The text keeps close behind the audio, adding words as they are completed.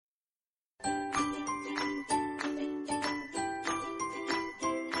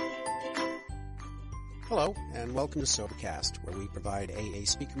Hello, and welcome to Sobercast, where we provide AA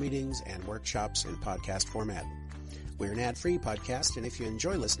speaker meetings and workshops in podcast format. We're an ad-free podcast, and if you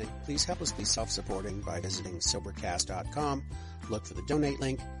enjoy listening, please help us be self-supporting by visiting Sobercast.com, look for the donate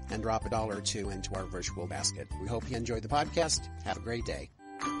link, and drop $1 or $2 into our virtual basket. We hope you enjoy the podcast. Have a great day.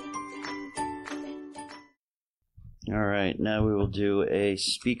 All right, now we will do a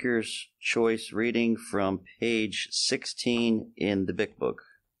speaker's choice reading from page 16 in the Big Book.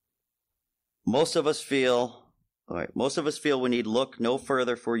 Most of us feel we need look no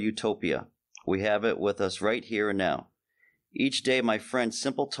further for utopia. We have it with us right here and now. Each day, my friend,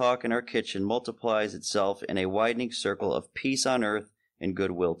 simple talk in our kitchen multiplies itself in a widening circle of peace on earth and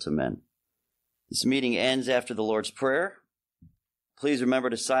goodwill to men. This meeting ends after the Lord's Prayer. Please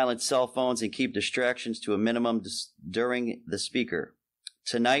remember to silence cell phones and keep distractions to a minimum during the speaker.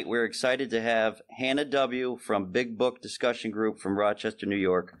 Tonight, we're excited to have Hanna W from Big Book Discussion Group from Rochester, New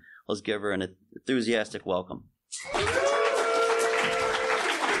York. Let's give her an enthusiastic welcome.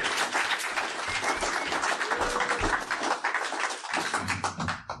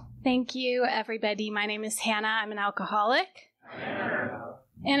 Thank you, everybody. My name is Hanna. I'm an alcoholic.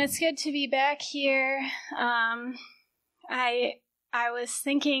 And it's good to be back here. I was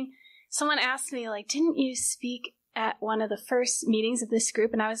thinking, someone asked me, didn't you speak at one of the first meetings of this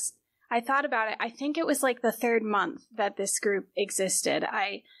group? And I thought about it. I think it was the third month that this group existed.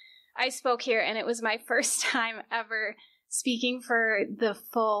 I spoke here, and it was my first time ever speaking for the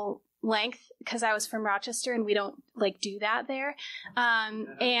full length, because I was from Rochester and we don't do that there.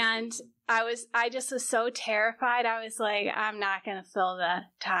 And I just was so terrified. I was like, I'm not going to fill the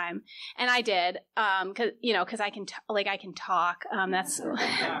time. And I did, cause I can talk.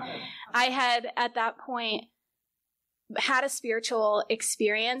 I had at that point had a spiritual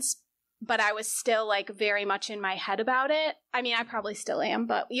experience, but I was still very much in my head about it. I mean, I probably still am,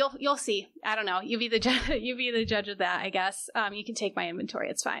 but you'll see. I don't know. You be the judge of that, I guess. You can take my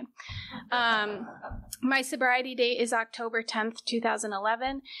inventory. It's fine. My sobriety date is October 10th,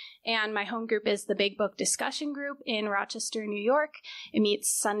 2011, and my home group is the Big Book Discussion Group in Rochester, New York. It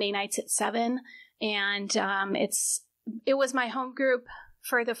meets Sunday nights at 7, and it was my home group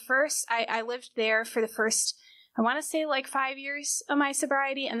for the first. I lived there for the first, I want to say 5 years of my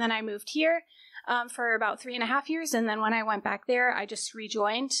sobriety, and then I moved here for about 3.5 years, and then when I went back there, I just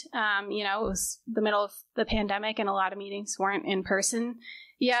rejoined. It was the middle of the pandemic, and a lot of meetings weren't in person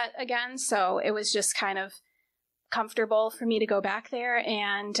yet again, so it was just kind of comfortable for me to go back there,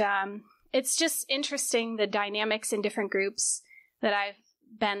 and it's just interesting, the dynamics in different groups that I've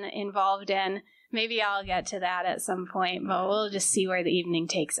been involved in. Maybe I'll get to that at some point, but we'll just see where the evening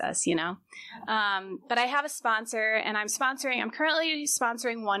takes us, But I have a sponsor, and I'm currently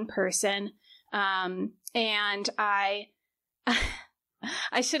sponsoring one person. And I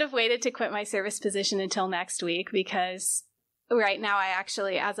should have waited to quit my service position until next week, because right now I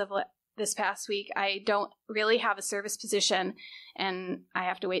actually, as of this past week, I don't really have a service position, and I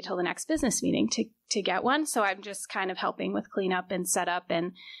have to wait till the next business meeting to get one. So I'm just kind of helping with cleanup and setup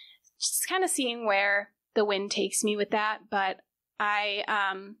and just kind of seeing where the wind takes me with that. But I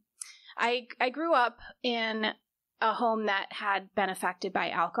grew up in a home that had been affected by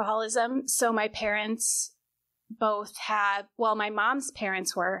alcoholism. So my parents both had, my mom's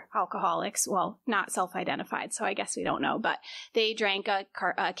parents were alcoholics. Well, not self-identified, so I guess we don't know. But they drank a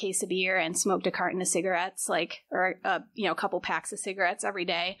case of beer and smoked a carton of cigarettes, or a couple packs of cigarettes every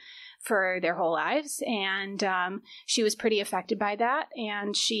day for their whole lives. And she was pretty affected by that.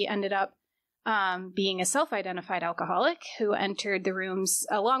 And she ended up being a self-identified alcoholic who entered the rooms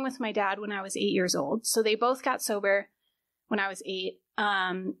along with my dad when I was 8 years old. So they both got sober when I was 8.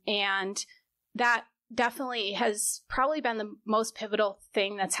 And that definitely has probably been the most pivotal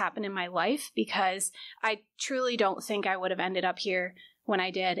thing that's happened in my life, because I truly don't think I would have ended up here when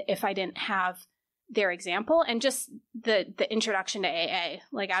I did if I didn't have their example and just the introduction to AA.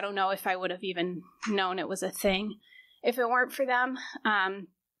 I don't know if I would have even known it was a thing if it weren't for them.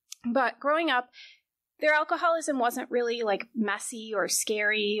 But growing up, their alcoholism wasn't really messy or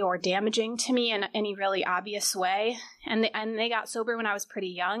scary or damaging to me in any really obvious way. And they got sober when I was pretty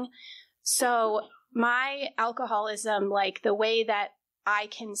young. So my alcoholism, the way that I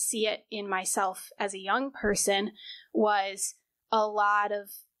can see it in myself as a young person, was a lot of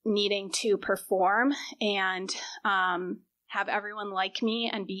needing to perform and have everyone like me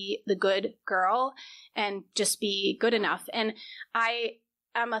and be the good girl and just be good enough. And I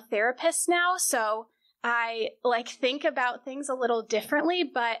am a therapist now, so I think about things a little differently,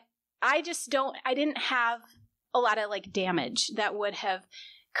 but I didn't have a lot of damage that would have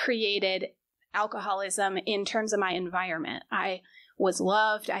created alcoholism in terms of my environment. I was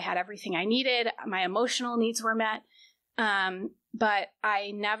loved. I had everything I needed. My emotional needs were met. But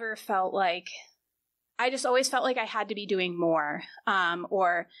I never felt like, I just always felt like I had to be doing more,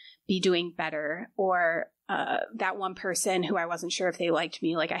 or be doing better, or that one person who I wasn't sure if they liked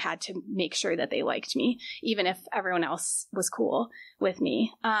me, like I had to make sure that they liked me, even if everyone else was cool with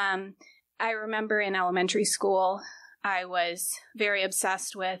me. I remember in elementary school, I was very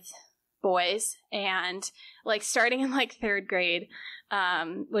obsessed with boys, and like starting in like third grade,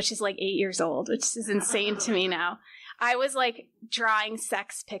 which is like 8 years old, which is insane to me now. I was like drawing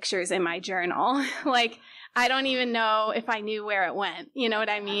sex pictures in my journal. Like, I don't even know if I knew where it went. You know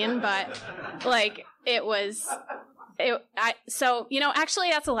what I mean? But like, so, actually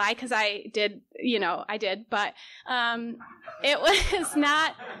that's a lie, because I did, but it was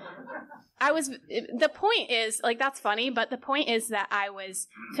not, the point is, like, that's funny, but the point is that I was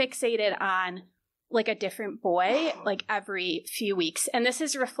fixated on like a different boy, like every few weeks. And this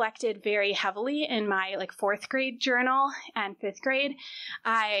is reflected very heavily in my like 4th grade journal and 5th grade.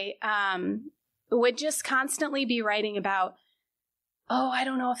 I would just constantly be writing about, oh, I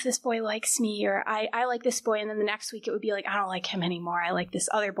don't know if this boy likes me, or I like this boy. And then the next week it would be like, I don't like him anymore. I like this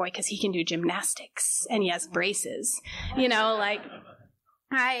other boy because he can do gymnastics and he has braces,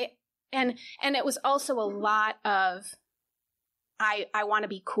 and it was also a lot of, I want to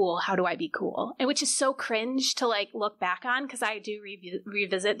be cool. How do I be cool? And which is so cringe to like look back on, because I do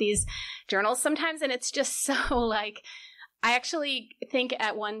revisit these journals sometimes. And it's just so like, I actually think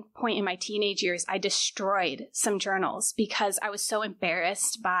at one point in my teenage years, I destroyed some journals because I was so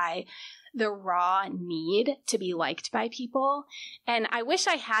embarrassed by the raw need to be liked by people. And I wish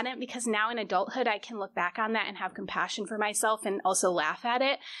I hadn't, because now in adulthood, I can look back on that and have compassion for myself and also laugh at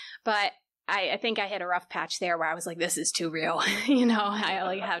it. But I think I hit a rough patch there where I was like, this is too real. I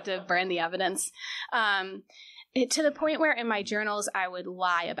like have to burn the evidence. To the point where in my journals, I would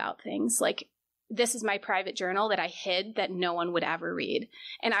lie about things. Like, this is my private journal that I hid that no one would ever read.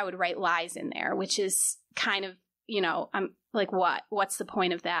 And I would write lies in there, which is kind of, I'm like, what's the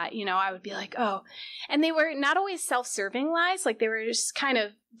point of that? I would be like, oh, and they were not always self-serving lies. Like, they were just kind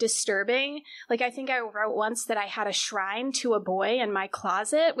of disturbing. Like, I think I wrote once that I had a shrine to a boy in my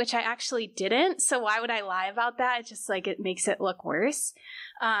closet, which I actually didn't. So why would I lie about that? It's just like, it makes it look worse.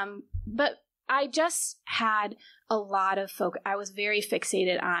 But I just had a lot of I was very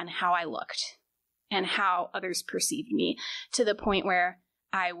fixated on how I looked and how others perceived me, to the point where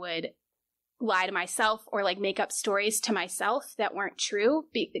I would lie to myself or like make up stories to myself that weren't true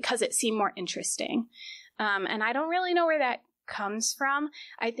because it seemed more interesting. And I don't really know where that comes from.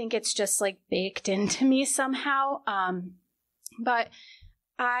 I think it's just like baked into me somehow. But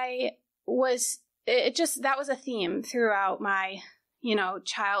that was a theme throughout my,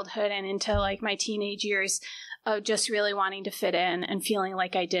 childhood and into like my teenage years, of just really wanting to fit in and feeling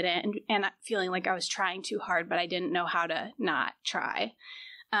like I didn't, and feeling like I was trying too hard, but I didn't know how to not try.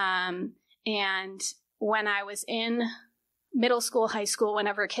 And when I was in middle school, high school,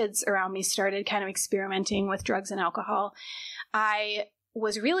 whenever kids around me started kind of experimenting with drugs and alcohol, I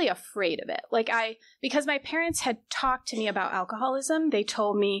was really afraid of it. Because my parents had talked to me about alcoholism, they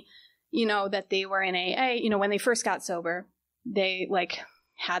told me, that they were in AA, when they first got sober, they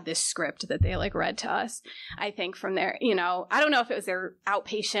had this script that they read to us, I think from their, I don't know if it was their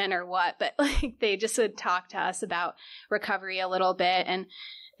outpatient or what, but they just would talk to us about recovery a little bit. And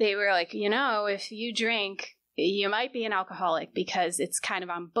they were like, if you drink, you might be an alcoholic, because it's kind of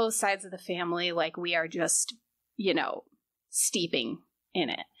on both sides of the family. Like, we are just, steeping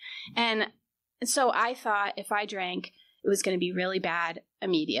in it. And so I thought if I drank, it was going to be really bad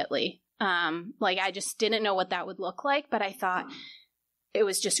immediately. I just didn't know what that would look like, but I thought it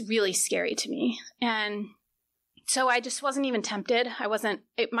was just really scary to me. And so I just wasn't even tempted.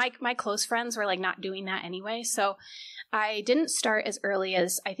 My close friends were not doing that anyway. So I didn't start as early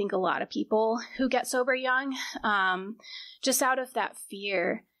as I think a lot of people who get sober young, just out of that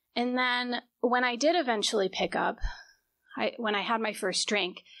fear. And then when I did eventually pick up, when I had my first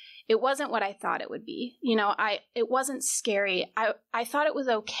drink, it wasn't what I thought it would be. It wasn't scary. I thought it was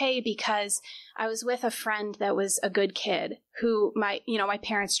okay because I was with a friend that was a good kid who my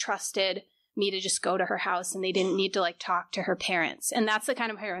parents trusted me to just go to her house, and they didn't need to talk to her parents. And that's the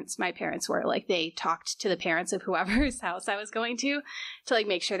kind of parents my parents were. They talked to the parents of whoever's house I was going to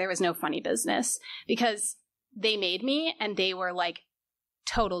make sure there was no funny business, because they made me and they were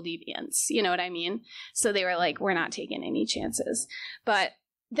total deviants. You know what I mean? So they were we're not taking any chances. But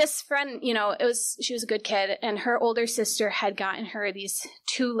this friend, she was a good kid, and her older sister had gotten her these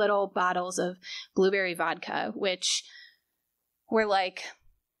 2 little bottles of blueberry vodka, which were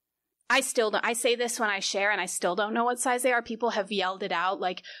I still don't, I say this when I share and I still don't know what size they are. People have yelled it out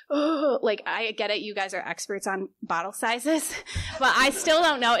like, oh, like I get it. You guys are experts on bottle sizes, but I still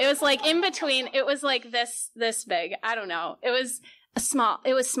don't know. It was like in between. It was like this big. I don't know. It was small.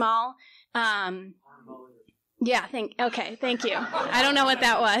 Yeah. Okay. Thank you. I don't know what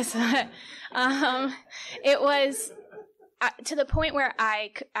that was. It was to the point where I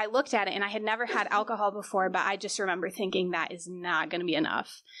looked at it and I had never had alcohol before, but I just remember thinking that is not going to be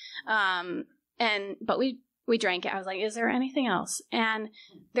enough. But we drank it. I was like, is there anything else? And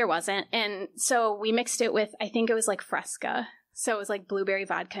there wasn't. And so we mixed it with, I think it was like Fresca. So it was like blueberry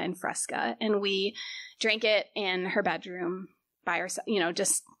vodka and Fresca. And we drank it in her bedroom by herself,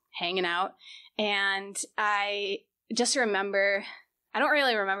 just hanging out. And I just remember, I don't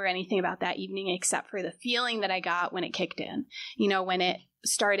really remember anything about that evening except for the feeling that I got when it kicked in, when it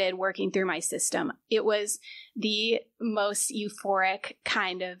started working through my system. It was the most euphoric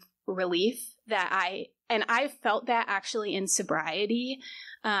kind of relief that I felt that actually in sobriety.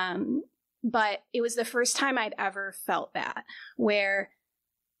 But it was the first time I'd ever felt that, where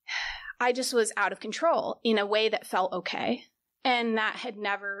I just was out of control in a way that felt okay. And that had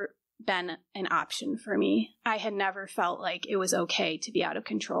never been an option for me. I had never felt like it was okay to be out of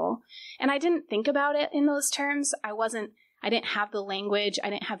control. And I didn't think about it in those terms. I didn't have the language. I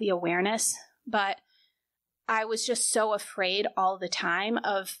didn't have the awareness, but I was just so afraid all the time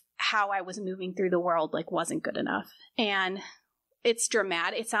of how I was moving through the world, like wasn't good enough. And it's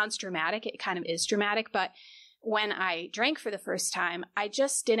dramatic. It sounds dramatic. It kind of is dramatic, but when I drank for the first time, I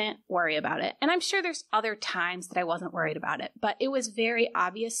just didn't worry about it. And I'm sure there's other times that I wasn't worried about it, but it was very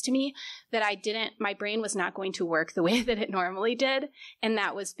obvious to me that my brain was not going to work the way that it normally did. And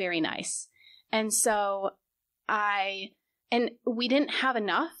that was very nice. And so we didn't have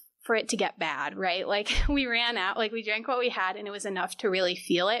enough for it to get bad, right? Like we ran out, like we drank what we had and it was enough to really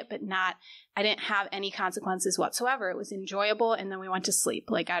feel it, but I didn't have any consequences whatsoever. It was enjoyable. And then we went to sleep.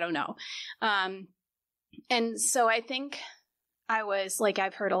 Like, I don't know. And so I think I was, like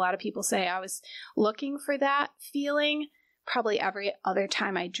I've heard a lot of people say, I was looking for that feeling probably every other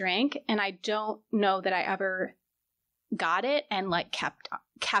time I drank. And I don't know that I ever got it and like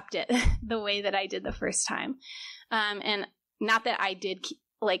kept it the way that I did the first time. And not that I did,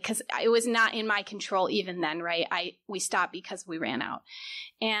 like, cause it was not in my control even then, right? We stopped because we ran out.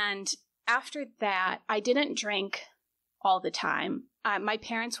 And after that, I didn't drink all the time. My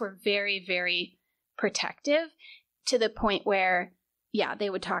parents were very, very protective to the point where, they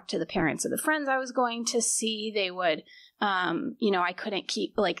would talk to the parents of the friends I was going to see. They would, I couldn't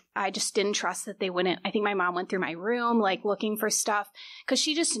keep, like, I just didn't trust that they wouldn't. I think my mom went through my room, like looking for stuff because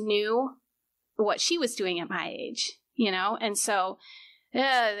she just knew what she was doing at my age, and so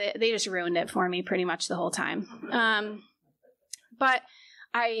they just ruined it for me pretty much the whole time. But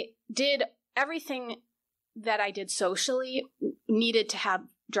I did everything that I did socially needed to have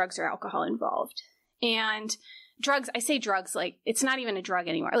drugs or alcohol involved. And drugs, I say drugs, like it's not even a drug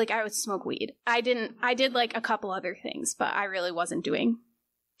anymore. Like I would smoke weed. I did like a couple other things, but I really wasn't doing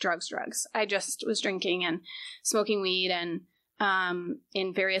drugs. I just was drinking and smoking weed and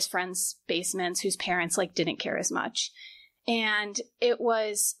in various friends' basements whose parents like didn't care as much. And it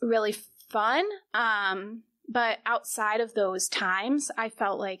was really fun. But outside of those times, I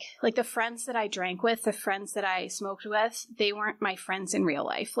felt like the friends that I drank with, the friends that I smoked with, they weren't my friends in real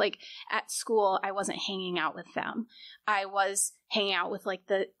life. Like at school, I wasn't hanging out with them. I was hanging out with like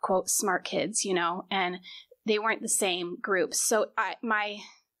the quote smart kids, and they weren't the same groups. So my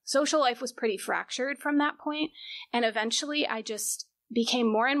social life was pretty fractured from that point. And eventually I just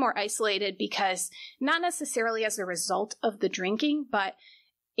became more and more isolated because not necessarily as a result of the drinking, but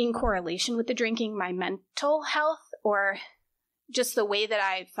in correlation with the drinking, my mental health or just the way that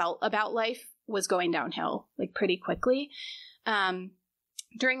I felt about life was going downhill like pretty quickly.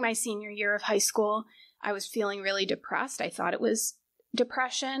 During my senior year of high school, I was feeling really depressed. I thought it was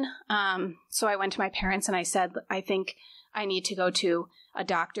depression. So I went to my parents and I said, I think I need to go to a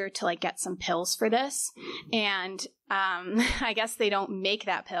doctor to like get some pills for this. And I guess they don't make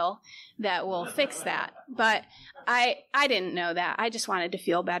that pill that will fix that. But I didn't know that. I just wanted to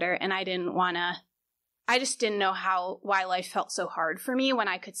feel better. And I just didn't know why life felt so hard for me when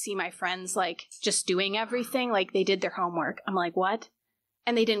I could see my friends like just doing everything. Like they did their homework. I'm like, what?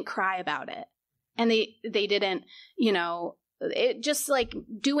 And they didn't cry about it. And they didn't, it just like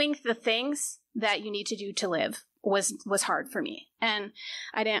doing the things that you need to do to live was hard for me. And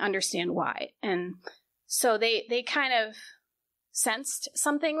I didn't understand why. And so they kind of sensed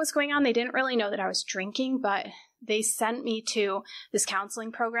something was going on. They didn't really know that I was drinking, but they sent me to this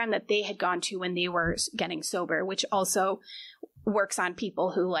counseling program that they had gone to when they were getting sober, which also works on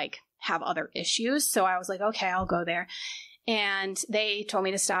people who like have other issues. So I was like, okay, I'll go there. And they told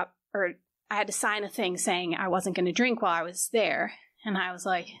me to stop, or I had to sign a thing saying I wasn't going to drink while I was there. And I was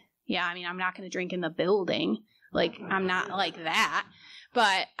like, yeah, I mean, I'm not going to drink in the building. Like, I'm not like that.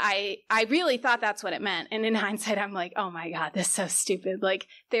 But I really thought that's what it meant. And in hindsight, I'm like, oh my God, this is so stupid. Like,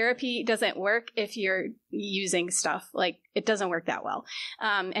 therapy doesn't work if you're using stuff. Like, it doesn't work that well.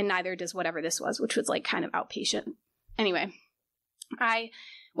 And neither does whatever this was, which was like kind of outpatient. Anyway, I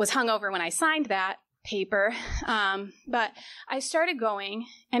was hungover when I signed that paper. But I started going,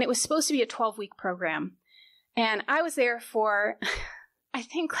 and it was supposed to be a 12-week program. And I was there for, I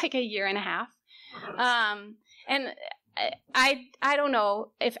think, like a year and a half. And I don't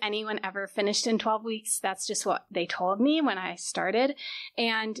know if anyone ever finished in 12 weeks. That's just what they told me when I started.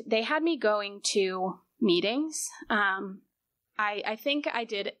 And they had me going to meetings. I think I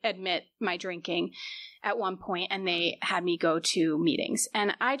did admit my drinking at one point, and they had me go to meetings.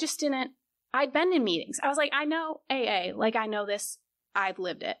 And I just didn't, I'd been in meetings. I was like, I know AA. Like, I know this. I've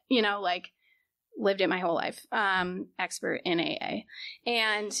lived it, like lived it my whole life. Expert in AA.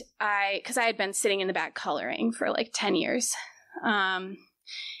 And because I had been sitting in the back coloring for like 10 years.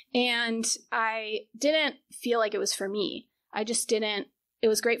 And I didn't feel like it was for me. I just didn't. It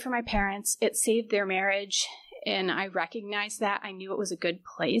was great for my parents. It saved their marriage. And I recognized that. I knew it was a good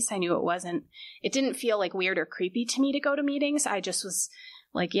place. I knew it didn't feel like weird or creepy to me to go to meetings. I just was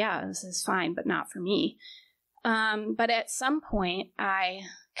like, yeah, this is fine, but not for me. But at some point, I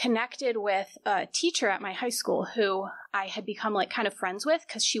connected with a teacher at my high school who I had become like kind of friends with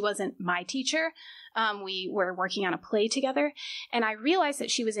because she wasn't my teacher. We were working on a play together, and I realized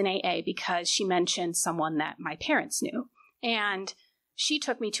that she was in AA because she mentioned someone that my parents knew. And she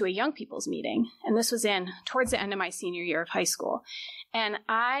took me to a young people's meeting, and this was towards the end of my senior year of high school. And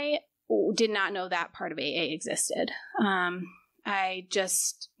I did not know that part of AA existed. I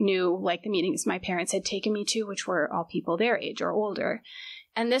just knew like the meetings my parents had taken me to, which were all people their age or older.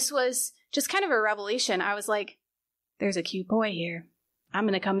 And this was just kind of a revelation. I was like, there's a cute boy here. I'm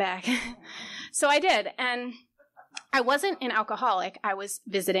going to come back. So I did. And I wasn't an alcoholic. I was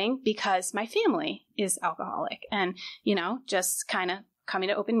visiting because my family is alcoholic and, just kind of coming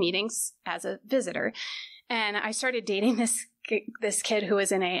to open meetings as a visitor. And I started dating this kid who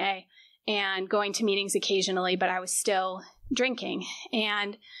was in AA and going to meetings occasionally, but I was still drinking.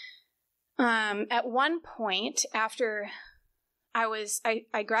 And at one point after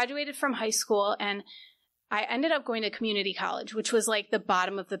I graduated from high school, and I ended up going to community college, which was like the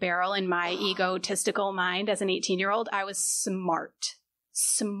bottom of the barrel in my egotistical mind as an 18-year-old. I was smart.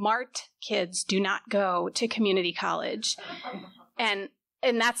 Smart kids do not go to community college. And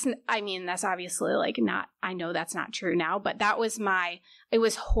that's obviously like not, I know that's not true now, but it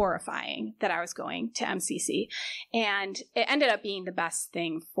was horrifying that I was going to MCC. And it ended up being the best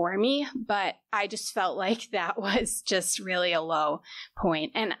thing for me, but I just felt like that was just really a low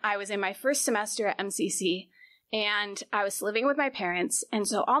point. And I was in my first semester at MCC, and I was living with my parents. And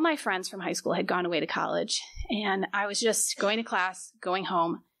so all my friends from high school had gone away to college, and I was just going to class, going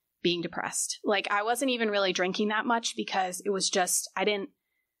home, being depressed. Like, I wasn't even really drinking that much because it was just,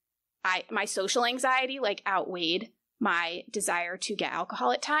 my social anxiety like outweighed my desire to get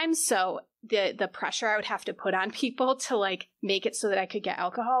alcohol at times. So the pressure I would have to put on people to like make it so that I could get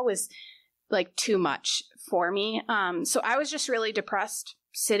alcohol was like too much for me. So I was just really depressed,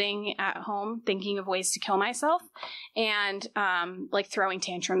 sitting at home thinking of ways to kill myself, and like throwing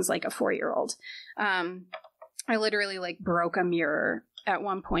tantrums like a 4-year-old. I literally like broke a mirror at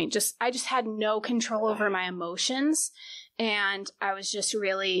one point. I just had no control over my emotions, and I was just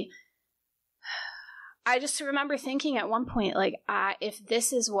really, I just remember thinking at one point, like, if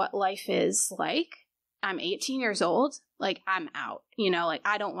this is what life is like, I'm 18 years old, like, I'm out, like,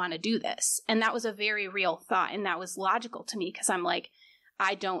 I don't want to do this. And that was a very real thought, and that was logical to me because I'm like,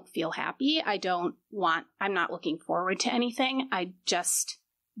 I don't feel happy. I'm not looking forward to anything. I just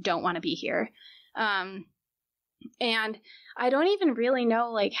don't want to be here. And I don't even really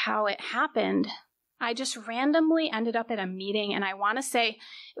know like how it happened. I just randomly ended up at a meeting, and I want to say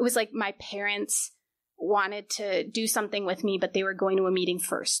it was like my parents wanted to do something with me, but they were going to a meeting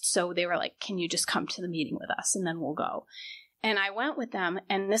first. So they were like, can you just come to the meeting with us and then we'll go. And I went with them,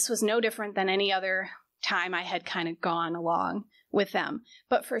 and this was no different than any other time I had kind of gone along with them.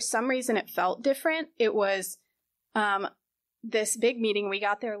 But for some reason it felt different. It was this big meeting. We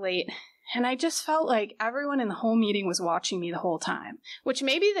got there late, and I just felt like everyone in the whole meeting was watching me the whole time, which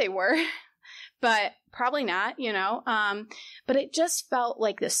maybe they were, but probably not, but it just felt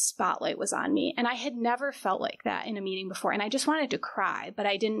like the spotlight was on me. And I had never felt like that in a meeting before. And I just wanted to cry, but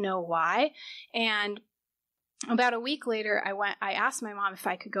I didn't know why. And about a week later, I asked my mom if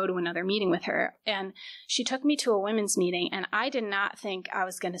I could go to another meeting with her, and she took me to a women's meeting, and I did not think I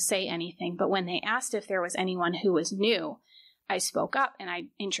was going to say anything, but when they asked if there was anyone who was new, I spoke up and I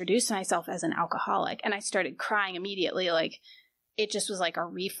introduced myself as an alcoholic, and I started crying immediately. Like, it just was like a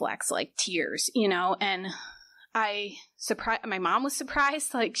reflex, like tears, and my mom was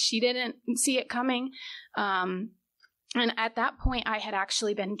surprised, like she didn't see it coming. And at that point I had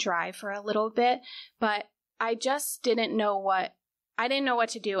actually been dry for a little bit, but I just didn't know what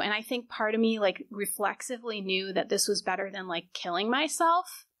to do. And I think part of me like reflexively knew that this was better than like killing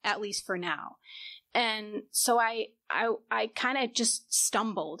myself, at least for now. And so I kind of just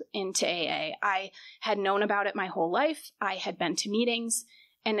stumbled into AA. I had known about it my whole life. I had been to meetings,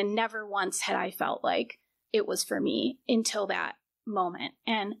 and never once had I felt like it was for me until that moment.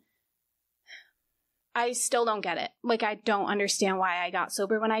 And I still don't get it. Like, I don't understand why I got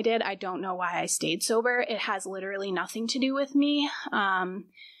sober when I did. I don't know why I stayed sober. It has literally nothing to do with me.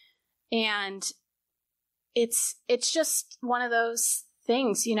 And it's just one of those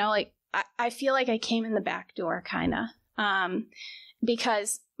things, like I feel like I came in the back door kind of,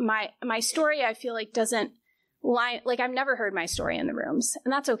 because my story, I feel like doesn't line, like I've never heard my story in the rooms,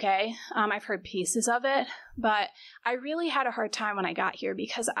 and that's okay. I've heard pieces of it, but I really had a hard time when I got here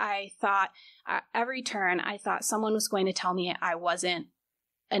because I thought every turn, I thought someone was going to tell me I wasn't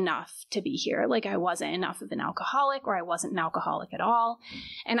enough to be here. Like I wasn't enough of an alcoholic, or I wasn't an alcoholic at all.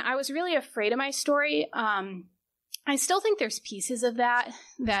 And I was really afraid of my story. I still think there's pieces of that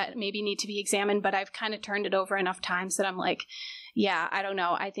maybe need to be examined, but I've kind of turned it over enough times that I'm like, yeah, I don't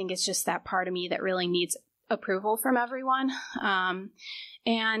know. I think it's just that part of me that really needs approval from everyone.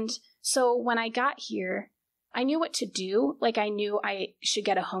 And so when I got here, I knew what to do. Like I knew I should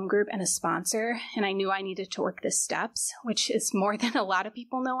get a home group and a sponsor, and I knew I needed to work the steps, which is more than a lot of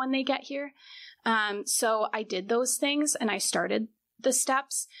people know when they get here. So I did those things and I started the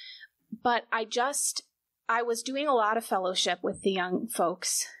steps, but I was doing a lot of fellowship with the young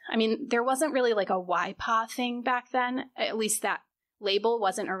folks. I mean, there wasn't really like a YPA thing back then, at least that label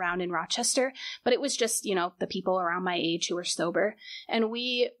wasn't around in Rochester, but it was just, the people around my age who were sober. And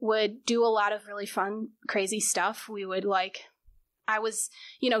we would do a lot of really fun, crazy stuff. We would I was,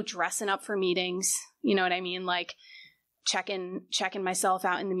 dressing up for meetings, you know what I mean? Like checking myself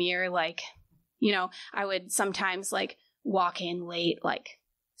out in the mirror. Like, I would sometimes walk in late,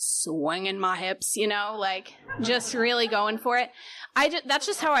 swinging my hips, just really going for it. That's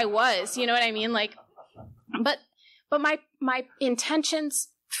just how I was, you know what I mean? But my intentions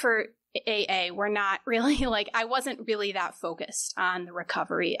for AA were not really I wasn't really that focused on the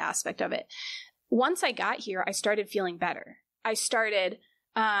recovery aspect of it. Once I got here, I started feeling better. I started,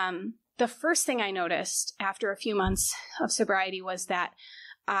 the first thing I noticed after a few months of sobriety was that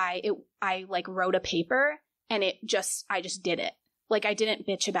I wrote a paper, and I just did it. I didn't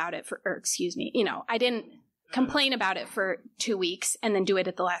bitch about it I didn't complain about it for 2 weeks and then do it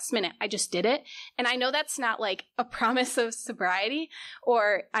at the last minute. I just did it. And I know that's not a promise of sobriety,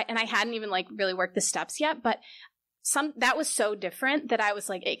 and I hadn't even really worked the steps yet, but that was so different that I was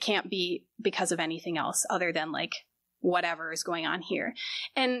it can't be because of anything else other than whatever is going on here.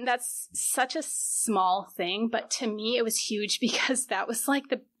 And that's such a small thing, but to me it was huge because that was I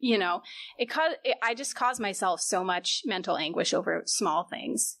just caused myself so much mental anguish over small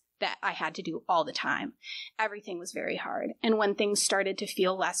things that I had to do all the time. Everything was very hard. And when things started to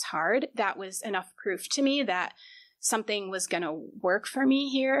feel less hard, that was enough proof to me that something was going to work for me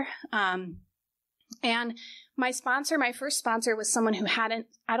here. And my first sponsor was someone who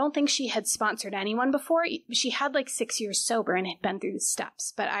I don't think she had sponsored anyone before. She had 6 years sober and had been through the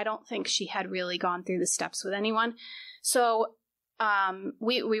steps, but I don't think she had really gone through the steps with anyone. So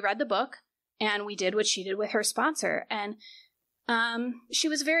we read the book and we did what she did with her sponsor. And she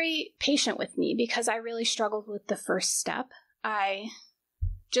was very patient with me because I really struggled with the first step. I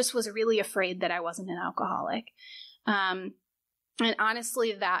just was really afraid that I wasn't an alcoholic. And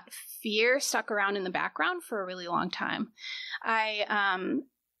honestly, that fear stuck around in the background for a really long time. I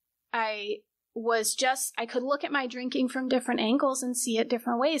could look at my drinking from different angles and see it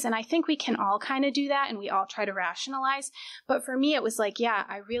different ways. And I think we can all kind of do that, and we all try to rationalize. But for me, it was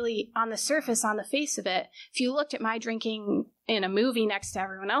I really, on the surface, on the face of it, if you looked at my drinking in a movie next to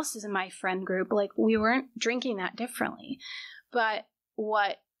everyone else's in my friend group, we weren't drinking that differently. But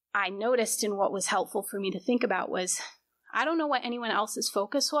what I noticed and what was helpful for me to think about was I don't know what anyone else's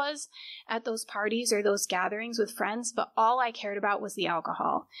focus was at those parties or those gatherings with friends, but all I cared about was the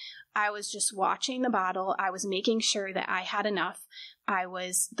alcohol. I was just watching the bottle. I was making sure that I had enough. I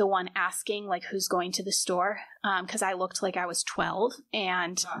was the one asking, like, who's going to the store, because I looked like I was 12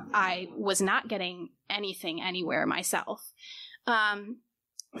 and I was not getting anything anywhere myself.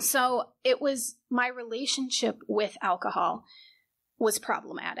 So it was, my relationship with alcohol was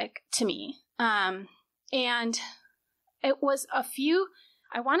problematic to me. And it was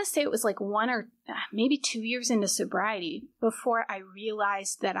I want to say it was like 1 or maybe 2 years into sobriety before I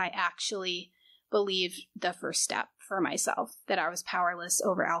realized that I actually believed the first step for myself, that I was powerless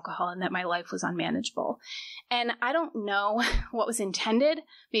over alcohol and that my life was unmanageable. And I don't know what was intended.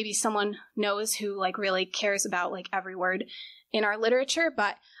 Maybe someone knows who like really cares about like every word in our literature,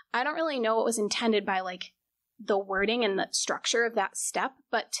 but I don't really know what was intended by like the wording and the structure of that step.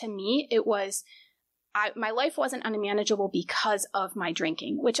 But to me, it was, my life wasn't unmanageable because of my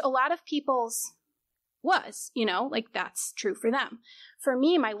drinking, which a lot of people's was, like that's true for them. For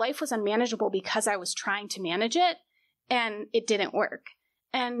me, my life was unmanageable because I was trying to manage it and it didn't work.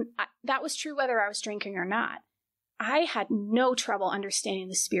 And that was true whether I was drinking or not. I had no trouble understanding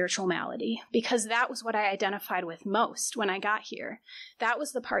the spiritual malady because that was what I identified with most when I got here. That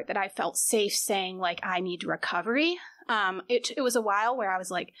was the part that I felt safe saying, like, I need recovery. It was a while where I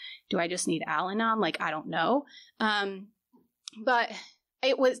was like, do I just need al-anon? Like, I don't know. But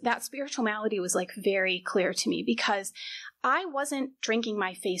it was, that spiritual malady was like very clear to me because I wasn't drinking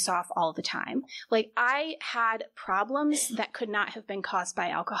my face off all the time. Like, I had problems that could not have been caused by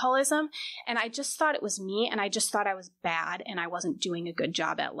alcoholism, and I just thought it was me, and I just thought I was bad and I wasn't doing a good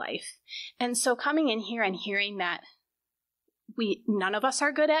job at life. And so coming in here and hearing that none of us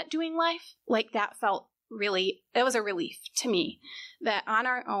are good at doing life, like that felt really, it was a relief to me that on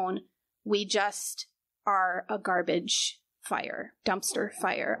our own, we just are a dumpster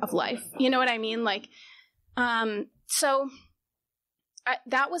fire of life. You know what I mean? Like, so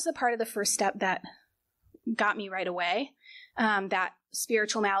that was the part of the first step that got me right away. That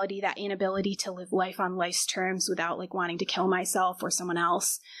spiritual malady, that inability to live life on life's terms without like wanting to kill myself or someone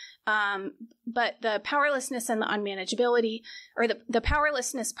else. But the powerlessness and the unmanageability, or the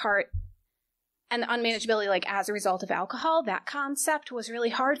powerlessness part and the unmanageability, like as a result of alcohol, that concept was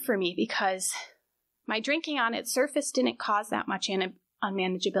really hard for me because my drinking on its surface didn't cause that much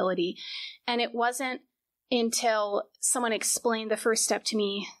unmanageability. And it wasn't until someone explained the first step to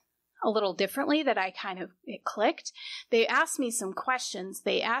me a little differently that it clicked. They asked me some questions.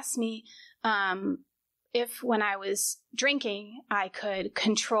 They asked me if when I was drinking, I could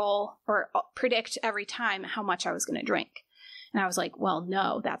control or predict every time how much I was going to drink. And I was like, well,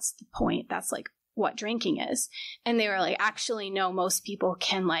 no, that's the point. That's like what drinking is. And they were like, actually, no, most people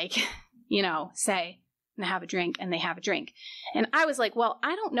can like, say, and have a drink, and they have a drink. And I was like, well,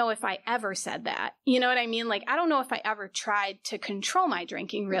 I don't know if I ever said that. You know what I mean? Like, I don't know if I ever tried to control my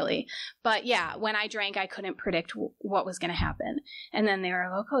drinking really. But yeah, when I drank, I couldn't predict what was going to happen. And then they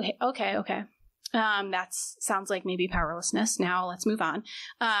were like, okay. That sounds like maybe powerlessness. Now let's move on.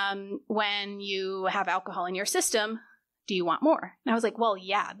 When you have alcohol in your system, do you want more? And I was like, well,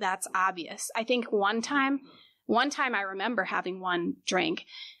 yeah, that's obvious. I think one time I remember having one drink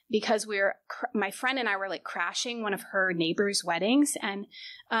because my friend and I were like crashing one of her neighbor's weddings, and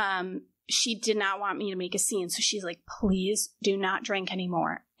she did not want me to make a scene. So she's like, please do not drink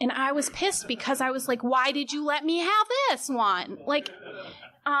anymore. And I was pissed because I was like, why did you let me have this one? Like,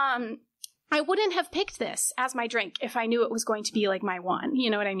 I wouldn't have picked this as my drink if I knew it was going to be like my one. You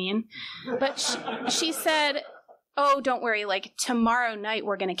know what I mean? But she said, oh, don't worry. Like, tomorrow night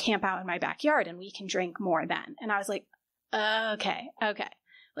we're going to camp out in my backyard and we can drink more then. And I was like, okay.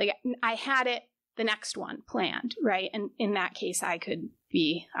 Like, I had it, the next one planned, right? And in that case, I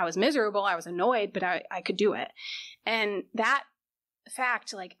was miserable, I was annoyed, but I could do it. And that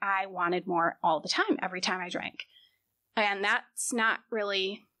fact, like, I wanted more all the time, every time I drank. And that's not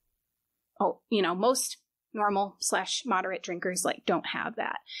really, most normal / moderate drinkers, like, don't have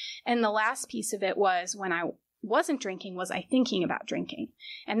that. And the last piece of it was when I wasn't drinking, was I thinking about drinking?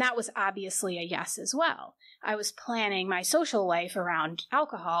 And that was obviously a yes as well. I was planning my social life around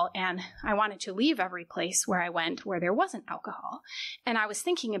alcohol, and I wanted to leave every place where I went where there wasn't alcohol. And I was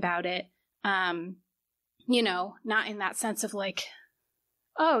thinking about it, not in that sense of like,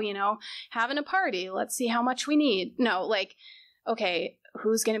 oh, having a party, let's see how much we need. No, like, okay,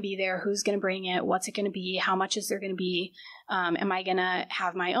 who's going to be there? Who's going to bring it? What's it going to be? How much is there going to be? Am I going to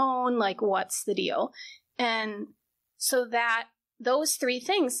have my own? Like, what's the deal? And so that those three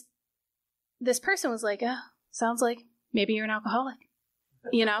things, this person was like, sounds like maybe you're an alcoholic.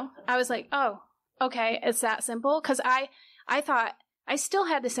 I was like, oh, okay, it's that simple. Cause I thought I still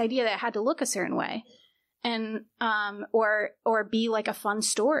had this idea that it had to look a certain way and, or be like a fun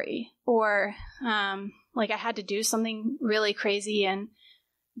story or, like I had to do something really crazy and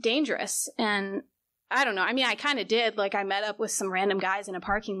dangerous. And I don't know. I mean, I kind of did. Like I met up with some random guys in a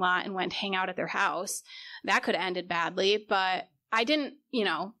parking lot and went to hang out at their house. That could have ended badly, but I didn't,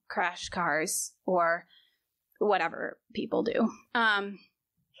 crash cars or whatever people do.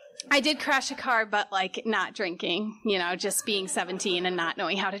 I did crash a car, but like not drinking, just being 17 and not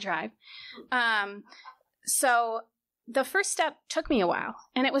knowing how to drive. So the first step took me a while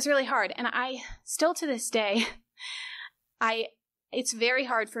and it was really hard. And I still to this day, it's very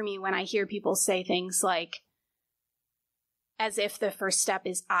hard for me when I hear people say things like, as if the first step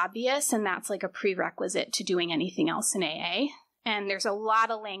is obvious and that's like a prerequisite to doing anything else in AA. And there's a lot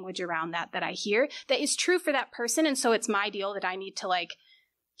of language around that I hear that is true for that person. And so it's my deal that I need to like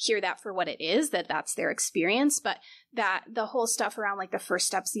hear that for what it is, that's their experience. But that the whole stuff around like the first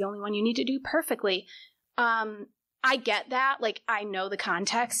step's the only one you need to do perfectly. I get that. Like I know the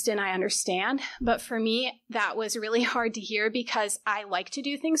context and I understand. But for me, that was really hard to hear because I like to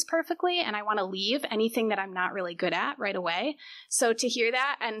do things perfectly and I want to leave anything that I'm not really good at right away. So to hear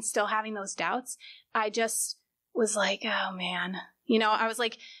that and still having those doubts, I just was like, oh man, I was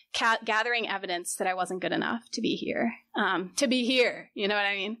like gathering evidence that I wasn't good enough to be here, you know what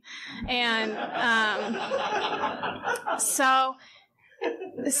I mean? And,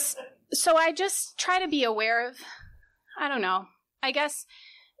 so I just try to be aware of, I don't know, I guess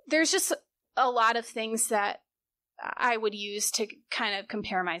there's just a lot of things that I would use to kind of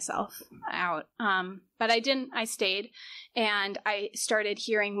compare myself out. But I didn't, I stayed and I started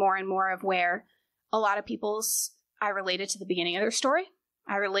hearing more and more of where a lot of I related to the beginning of their story.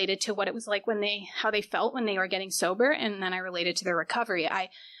 I related to what it was like how they felt when they were getting sober. And then I related to their recovery. I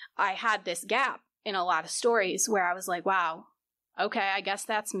had this gap in a lot of stories where I was like, wow, okay, I guess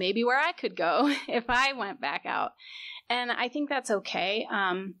that's maybe where I could go if I went back out. And I think that's okay.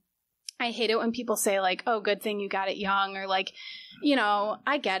 I hate it when people say like, oh, good thing you got it young, or like,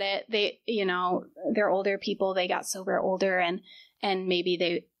 I get it. They, they're older people, they got sober older and maybe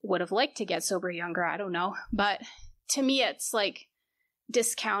they would have liked to get sober younger. I don't know. But to me, it's like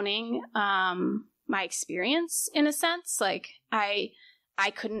discounting, my experience in a sense. Like I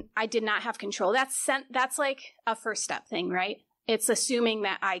did not have control. That's like a first step thing, right? It's assuming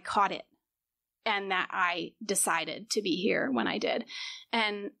that I caught it and that I decided to be here when I did.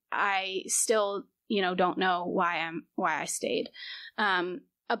 And I still, don't know why I stayed.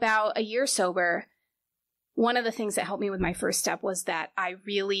 About a year sober, one of the things that helped me with my first step was that I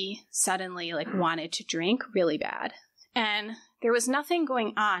really suddenly wanted to drink really bad. And there was nothing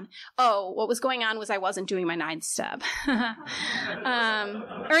going on. Oh, what was going on was I wasn't doing my 9th step.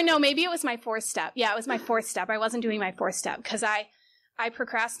 Or no, maybe it was my 4th step. Yeah, it was my 4th step. I wasn't doing my 4th step because I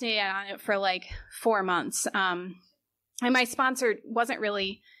procrastinated on it for 4 months. And my sponsor wasn't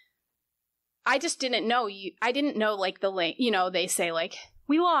really, I just didn't know I didn't know the link, they say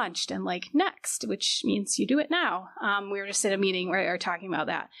we launched and next, which means you do it now. We were just at a meeting where they were talking about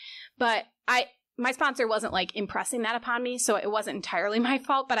that. But my sponsor wasn't impressing that upon me. So it wasn't entirely my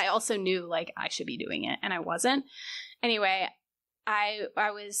fault, but I also knew I should be doing it and I wasn't. Anyway, I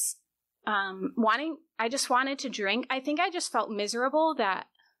was, I just wanted to drink. I think I just felt miserable that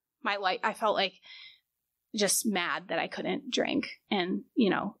I felt just mad that I couldn't drink and,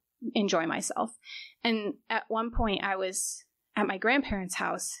 enjoy myself. And at one point I was at my grandparents'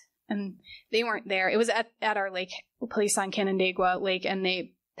 house and they weren't there. It was at our place on Canandaigua Lake, and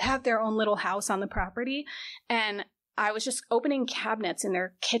they have their own little house on the property. And I was just opening cabinets in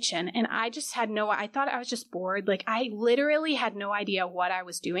their kitchen and I just I thought I was just bored. I literally had no idea what I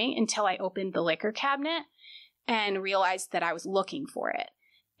was doing until I opened the liquor cabinet and realized that I was looking for it.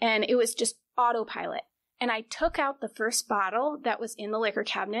 And it was just autopilot. And I took out the first bottle that was in the liquor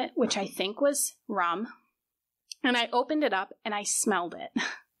cabinet, which I think was rum. And I opened it up and I smelled it.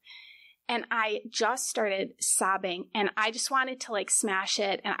 And I just started sobbing and I just wanted to smash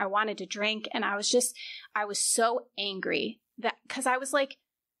it and I wanted to drink. And I was so angry because I was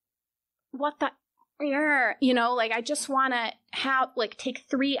what the, I just want to have, take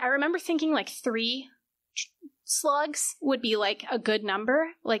 3. I remember thinking 3 slugs would be a good number,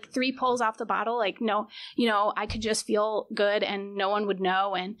 3 pulls off the bottle. No, I could just feel good and no one would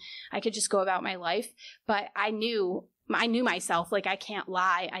know and I could just go about my life. But I knew myself, I can't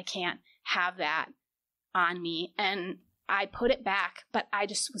lie. I can't have that on me. And I put it back, but I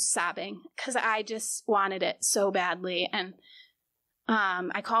just was sobbing because I just wanted it so badly. And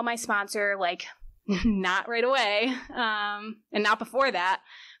I called my sponsor not right away, and not before that,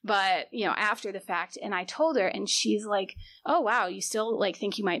 but, after the fact. And I told her, and she's like, oh, wow, you still like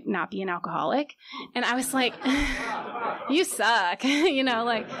think you might not be an alcoholic? And I was like, you suck.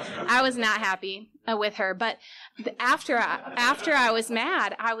 I was not happy with her. But after I was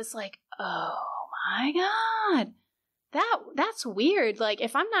mad, I was like, oh my God, that's weird. Like,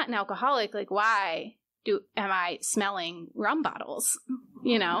 if I'm not an alcoholic, like, why am I smelling rum bottles?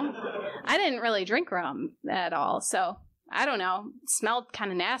 I didn't really drink rum at all. So I don't know. It smelled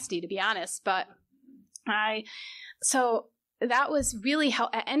kind of nasty, to be honest. But so that was really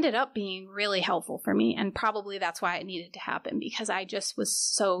it ended up being really helpful for me. And probably that's why it needed to happen, because I just was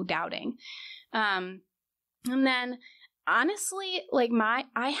so doubting. And then honestly, like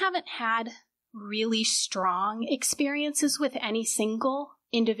I haven't had really strong experiences with any single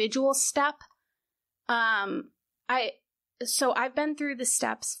individual step. So I've been through the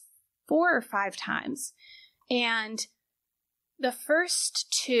steps 4 or 5 times, and the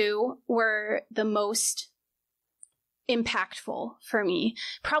first 2 were the most impactful for me.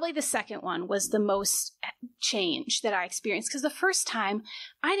 Probably the second one was the most change that I experienced, because the first time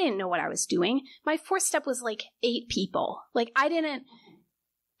I didn't know what I was doing. My 4th step was like 8 people. Like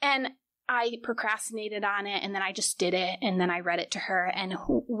and I procrastinated on it, and then I just did it, and then I read it to her, and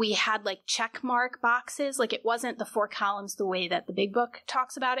we had like check mark boxes. Like, it wasn't the 4 columns the way that the big book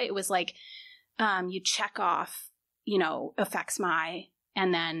talks about it. It was like, you check off, affects my,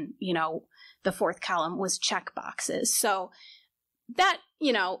 and then, the 4th column was check boxes. So that,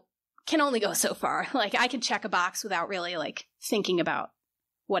 can only go so far. Like, I could check a box without really like thinking about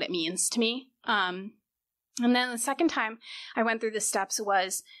what it means to me. And then the second time I went through the steps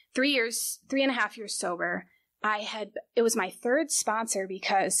was 3.5 years sober. It was my 3rd sponsor,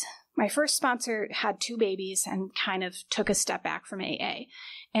 because my first sponsor had 2 babies and kind of took a step back from AA.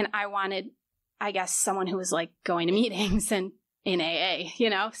 And I wanted, I guess, someone who was like going to meetings and in AA,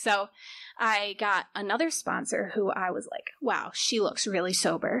 So I got another sponsor who I was like, wow, she looks really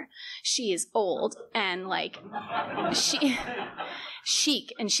sober. She is old and like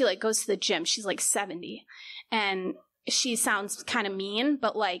chic, and she like goes to the gym. She's like 70, and she sounds kind of mean,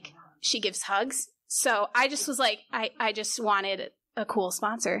 but like she gives hugs. So I just was like, I just wanted a cool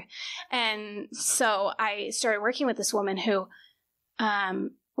sponsor. And so I started working with this woman who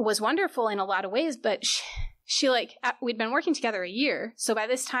was wonderful in a lot of ways, but she like, we'd been working together a year. So by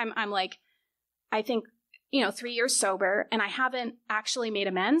this time I'm like, I think, 3 years sober, and I haven't actually made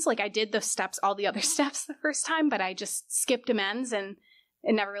amends. Like, I did all the other steps the first time, but I just skipped amends, and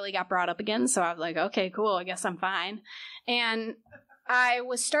it never really got brought up again. So I was like, okay, cool. I guess I'm fine. And I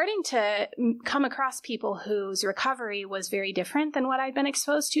was starting to come across people whose recovery was very different than what I'd been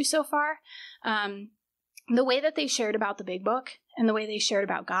exposed to so far. The way that they shared about the big book and the way they shared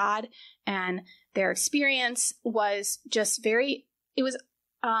about God and their experience was just it was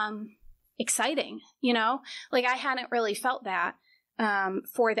exciting, like I hadn't really felt that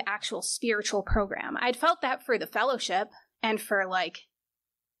for the actual spiritual program. I'd felt that for the fellowship and for like,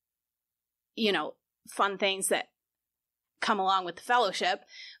 fun things that come along with the fellowship,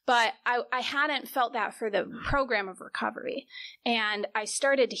 but I hadn't felt that for the program of recovery. And I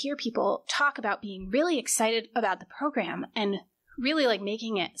started to hear people talk about being really excited about the program and really like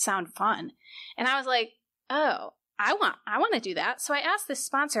making it sound fun. And I was like, oh, I want to do that. So I asked this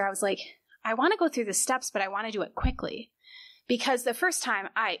sponsor, I was like, I want to go through the steps, but I want to do it quickly, because the first time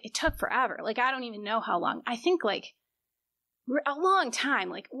it took forever. Like, I don't even know how long. I think like a long time,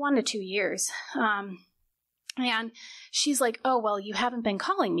 like 1 to 2 years. And she's like, oh, well, you haven't been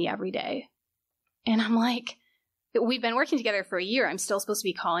calling me every day. And I'm like, we've been working together for a year. I'm still supposed to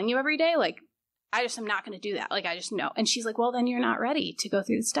be calling you every day. Like, I'm not going to do that. Like, I just know. And she's like, well, then you're not ready to go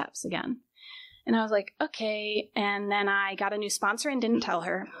through the steps again. And I was like, okay. And then I got a new sponsor and didn't tell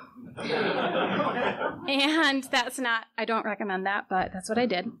her. And I don't recommend that, but that's what I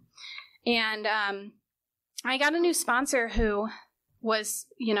did. And I got a new sponsor who was,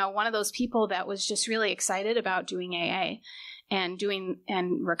 one of those people that was just really excited about doing AA and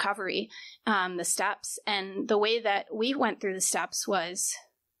recovery, the steps. And the way that we went through the steps was,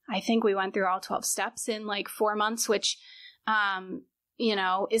 I think we went through all 12 steps in like 4 months, which,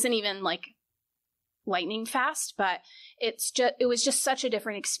 isn't even like lightning fast, but it was just such a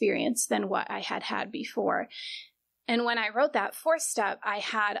different experience than what I had before. And when I wrote that 4th step, I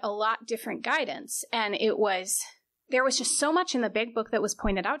had a lot different guidance, and there was just so much in the big book that was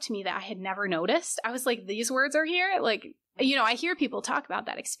pointed out to me that I had never noticed. I was like, these words are here. Like, I hear people talk about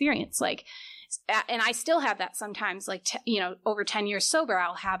that experience, like, and I still have that sometimes, like, over 10 years sober,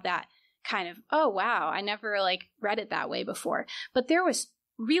 I'll have that kind of, oh, wow, I never like read it that way before. But there was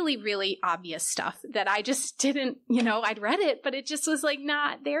really, really obvious stuff that I just didn't, I'd read it, but it just was like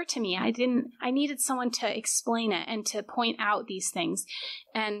not there to me. I needed someone to explain it and to point out these things.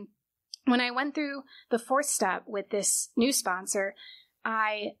 And when I went through the 4th step with this new sponsor,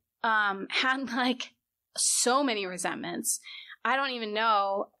 I had like so many resentments. I don't even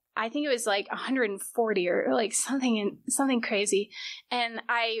know. I think it was like 140 or like something crazy. And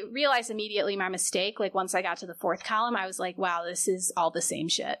I realized immediately my mistake. Like once I got to the 4th column, I was like, wow, this is all the same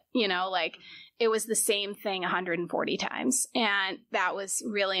shit. Like it was the same thing 140 times. And that was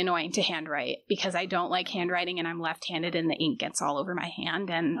really annoying to handwrite because I don't like handwriting and I'm left-handed and the ink gets all over my hand.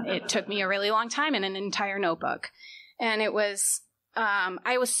 And it took me a really long time and an entire notebook. And it was,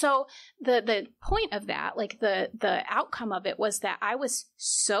 the point of that, like the outcome of it was that I was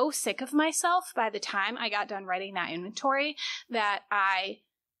so sick of myself by the time I got done writing that inventory that I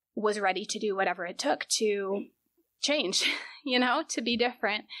was ready to do whatever it took to change, to be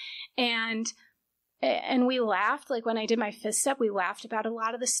different. And we laughed, like when I did my 5th step, we laughed about a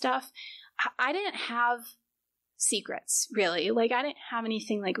lot of the stuff. I didn't have secrets, really. Like I didn't have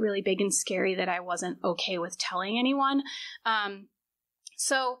anything like really big and scary that I wasn't okay with telling anyone.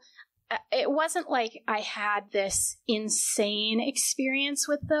 So it wasn't like I had this insane experience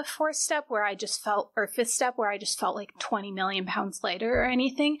with the 4th step where I just felt, or 5th step where I just felt like 20 million pounds lighter or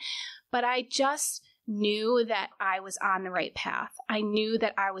anything, but I just knew that I was on the right path. I knew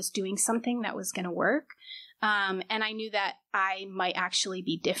that I was doing something that was going to work. And I knew that I might actually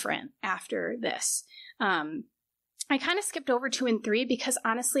be different after this. I kind of skipped over 2 and 3 because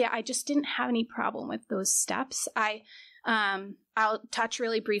honestly, I just didn't have any problem with those steps. I'll touch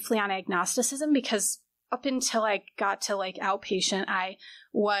really briefly on agnosticism because up until I got to like outpatient, I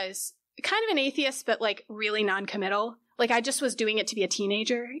was kind of an atheist, but like really non-committal. Like I just was doing it to be a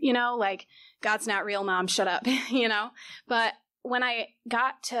teenager, like God's not real, mom, shut up, But when I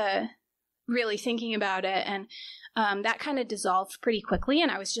got to really thinking about it and that kind of dissolved pretty quickly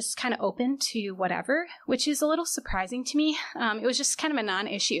and I was just kind of open to whatever, which is a little surprising to me. It was just kind of a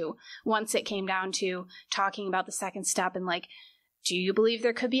non-issue once it came down to talking about the 2nd step and like, do you believe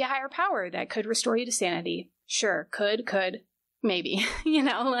there could be a higher power that could restore you to sanity? Sure, could, maybe,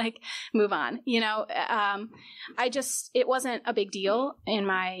 like move on, it wasn't a big deal in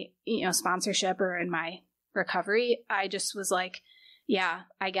my, sponsorship or in my recovery. I just was like, yeah,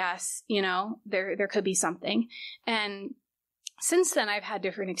 I guess, there could be something. And since then I've had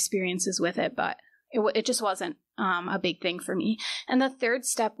different experiences with it, but it just wasn't a big thing for me. And the 3rd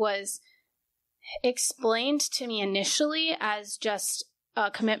step was explained to me initially as just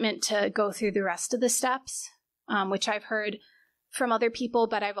a commitment to go through the rest of the steps, which I've heard from other people,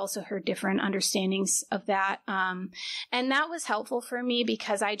 but I've also heard different understandings of that. And that was helpful for me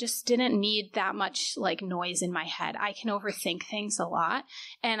because I just didn't need that much like noise in my head. I can overthink things a lot.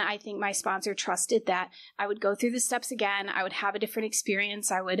 And I think my sponsor trusted that I would go through the steps again. I would have a different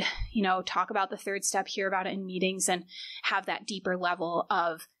experience. I would, talk about the 3rd step, hear about it in meetings and have that deeper level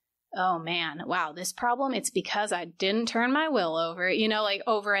of, oh man, wow, this problem, it's because I didn't turn my will over, like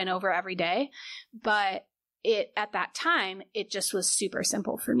over and over every day. But at that time, it just was super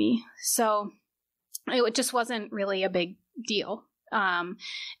simple for me. So it just wasn't really a big deal. And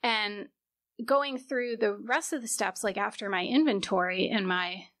going through the rest of the steps, like after my inventory and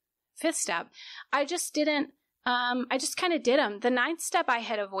my 5th step, I just kind of did them. The 9th step I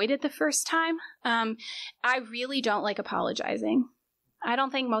had avoided the first time. I really don't like apologizing. I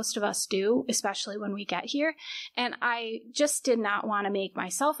don't think most of us do, especially when we get here. And I just did not want to make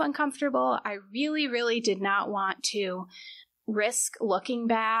myself uncomfortable. I really, really did not want to risk looking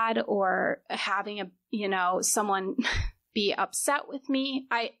bad or having someone be upset with me.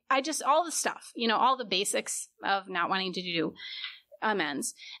 I just, all the stuff, all the basics of not wanting to do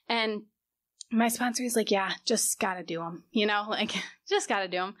amends. And my sponsor is like, yeah, just got to do them, just got to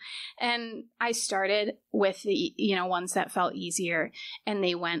do them. And I started with the, ones that felt easier and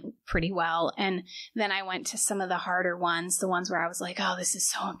they went pretty well. And then I went to some of the harder ones, the ones where I was like, oh, this is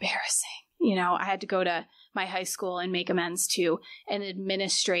so embarrassing. I had to go to my high school and make amends to an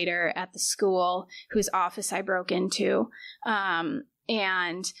administrator at the school whose office I broke into. And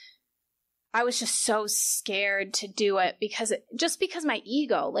I was just so scared to do it because my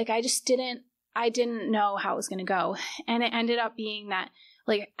ego, like I didn't know how it was going to go. And it ended up being that,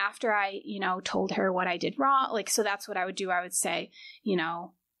 like, after I, told her what I did wrong, like, so that's what I would do. I would say,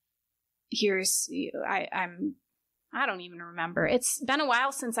 I don't even remember. It's been a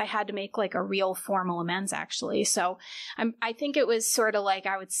while since I had to make like a real formal amends, actually. So I think it was sort of like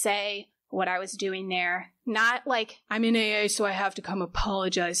I would say what I was doing there, not like I'm in AA, so I have to come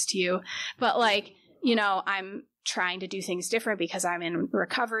apologize to you, but like, trying to do things different because I'm in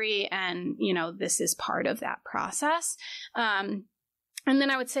recovery and, this is part of that process. And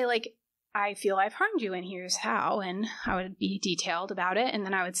then I would say, like, I feel I've harmed you and here's how, and I would be detailed about it. And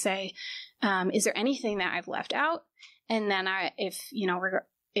then I would say, is there anything that I've left out? And then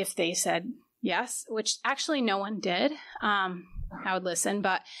if they said yes, which actually no one did, I would listen,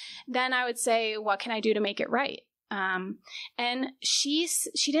 but then I would say, what can I do to make it right? And she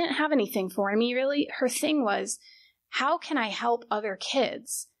didn't have anything for me, really. Her thing was, how can I help other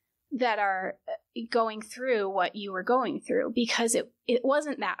kids that are going through what you were going through? Because it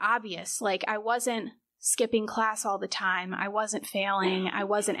wasn't that obvious. Like, I wasn't skipping class all the time. I wasn't failing. I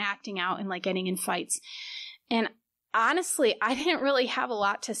wasn't acting out and like getting in fights. And honestly, I didn't really have a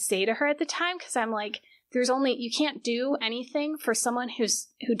lot to say to her at the time, because I'm like, you can't do anything for someone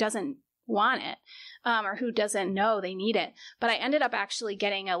who doesn't want it. Or who doesn't know they need it. But I ended up actually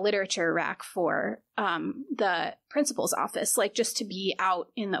getting a literature rack for the principal's office, like just to be out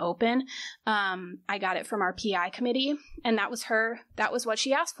in the open. I got it from our PI committee, and that was what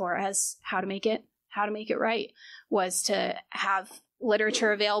she asked for as how to make it right, was to have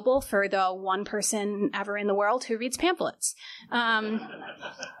literature available for the one person ever in the world who reads pamphlets. And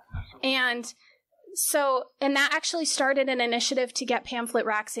that actually started an initiative to get pamphlet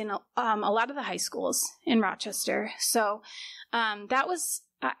racks in a lot of the high schools in Rochester. So that was,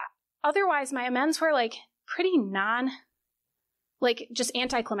 otherwise my amends were like pretty just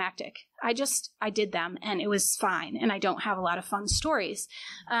anticlimactic. I did them and it was fine. And I don't have a lot of fun stories.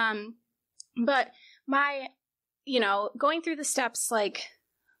 But going through the steps like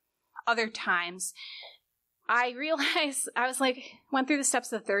other times, I realized went through the steps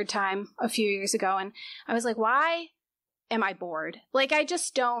the third time a few years ago, and I was like, why am I bored? Like, I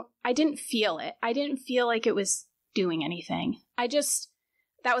didn't feel it. I didn't feel like it was doing anything.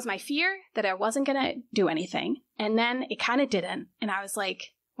 That was my fear, that I wasn't going to do anything. And then it kind of didn't. And I was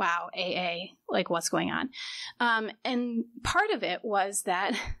like, wow, AA, like, what's going on? And part of it was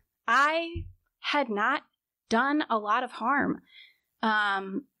that I had not done a lot of harm.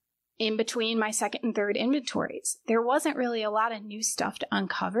 In between my second and third inventories, there wasn't really a lot of new stuff to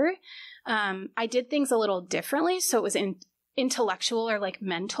uncover. I did things a little differently. So it was an intellectual or like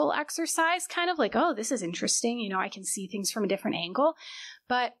mental exercise, kind of like, oh, this is interesting. I can see things from a different angle.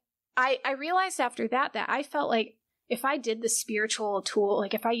 But I realized after that I felt like if I did the spiritual tool,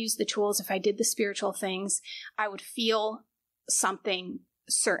 like if I used the tools, if I did the spiritual things, I would feel something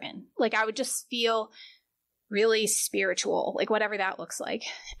certain. Like I would just feel really spiritual, like whatever that looks like.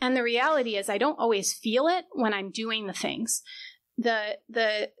 And the reality is I don't always feel it when I'm doing the things.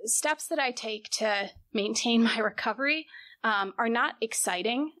 The steps that I take to maintain my recovery are not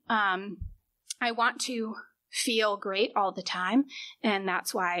exciting. I want to feel great all the time, and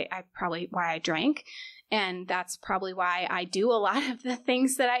that's why I drank. And that's probably why I do a lot of the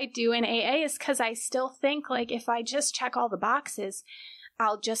things that I do in AA, is because I still think like if I just check all the boxes,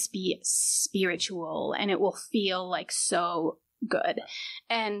 I'll just be spiritual and it will feel like so good.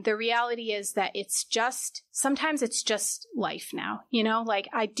 And the reality is that sometimes it's just life now, like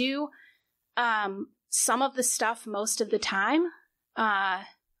I do some of the stuff most of the time.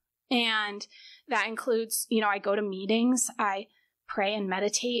 And that includes, I go to meetings, I pray and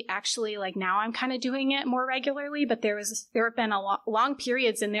meditate. Actually, like now I'm kind of doing it more regularly, but there have been long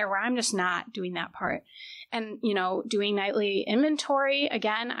periods in there where I'm just not doing that part. And, doing nightly inventory,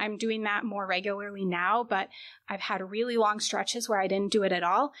 again, I'm doing that more regularly now, but I've had really long stretches where I didn't do it at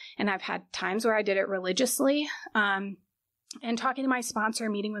all. And I've had times where I did it religiously. And talking to my sponsor,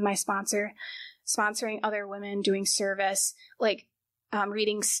 meeting with my sponsor, sponsoring other women, doing service, like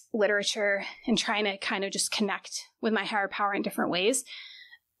reading literature and trying to kind of just connect with my higher power in different ways.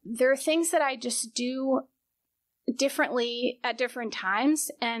 There are things that I just do differently at different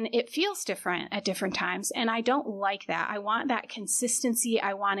times, and it feels different at different times. And I don't like that. I want that consistency.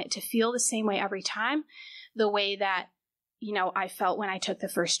 I want it to feel the same way every time, the way that, I felt when I took the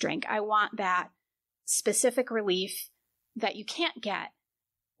first drink. I want that specific relief that you can't get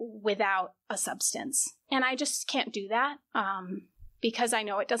without a substance. And I just can't do that because I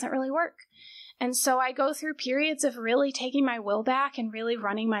know it doesn't really work. And so I go through periods of really taking my will back and really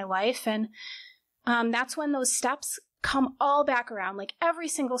running my life. And that's when those steps come all back around. Like every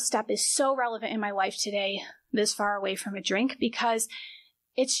single step is so relevant in my life today, this far away from a drink, because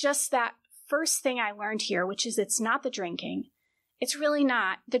it's just that first thing I learned here, which is it's not the drinking. It's really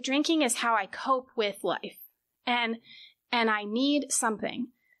not. The drinking is how I cope with life. And I need something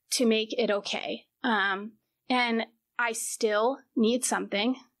to make it okay. And I still need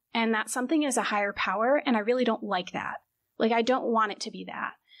something. And that something is a higher power. And I really don't like that. Like, I don't want it to be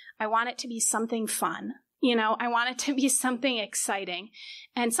that. I want it to be something fun. I want it to be something exciting.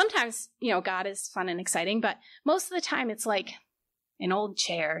 And sometimes, God is fun and exciting, but most of the time it's like an old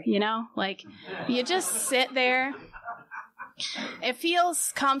chair, like you just sit there. It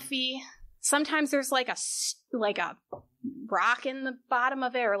feels comfy. Sometimes there's like a rock in the bottom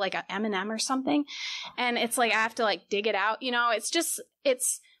of it, or like a M&M or something. And it's like, I have to like dig it out.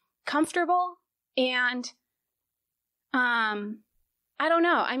 It's comfortable. And, I don't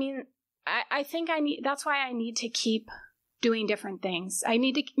know. I mean, I think that's why I need to keep doing different things. I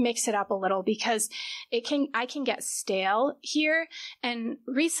need to mix it up a little because I can get stale here. And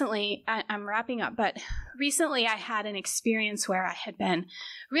recently, I'm wrapping up, but recently I had an experience where I had been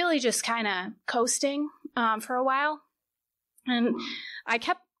really just kind of coasting, for a while. And I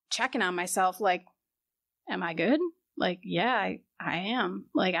kept checking on myself, like, am I good? Like, yeah, I am.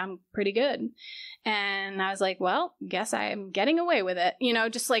 Like, I'm pretty good. And I was like, well, guess I'm getting away with it.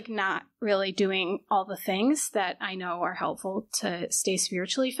 Just like not really doing all the things that I know are helpful to stay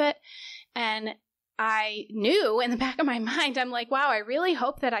spiritually fit. And I knew in the back of my mind, I'm like, wow, I really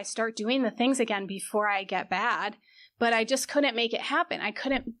hope that I start doing the things again before I get bad. But I just couldn't make it happen. I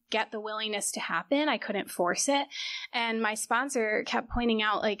couldn't get the willingness to happen. I couldn't force it. And my sponsor kept pointing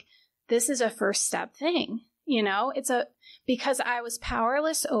out, like, this is a first step thing. Because I was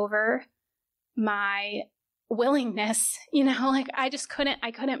powerless over my willingness, like I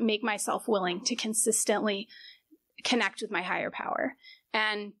couldn't make myself willing to consistently connect with my higher power.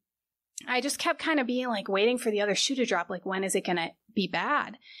 And I just kept kind of being like waiting for the other shoe to drop. Like, when is it going to be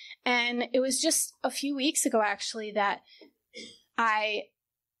bad? And it was just a few weeks ago, actually, that I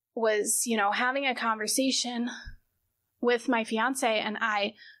was, having a conversation with my fiance, and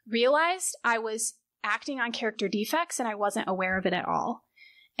I realized I was acting on character defects and I wasn't aware of it at all.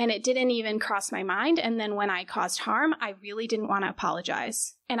 And it didn't even cross my mind. And then when I caused harm, I really didn't want to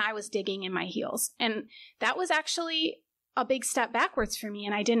apologize. And I was digging in my heels. And that was actually a big step backwards for me.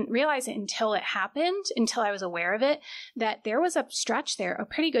 And I didn't realize it until it happened, until I was aware of it, that there was a stretch there, a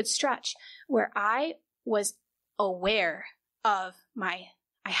pretty good stretch, where I was aware of I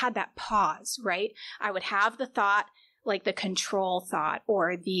had that pause, right? I would have the thought, like the control thought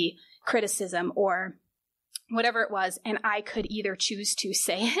or the criticism or whatever it was, and I could either choose to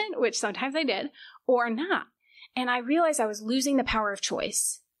say it, which sometimes I did, or not. And I realized I was losing the power of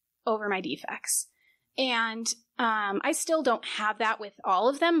choice over my defects. And I still don't have that with all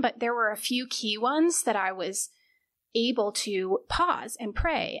of them, but there were a few key ones that I was able to pause and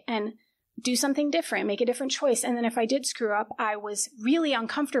pray and do something different, make a different choice. And then if I did screw up, I was really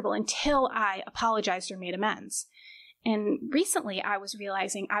uncomfortable until I apologized or made amends. And recently I was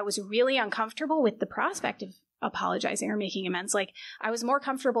realizing I was really uncomfortable with the prospect of apologizing or making amends. Like, I was more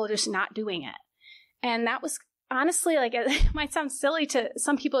comfortable just not doing it. And that was honestly, like, it might sound silly to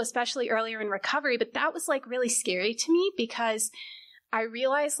some people, especially earlier in recovery, but that was like really scary to me because I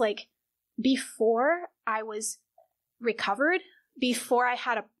realized, like, before I was recovered, before I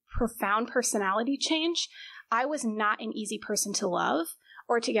had a profound personality change, I was not an easy person to love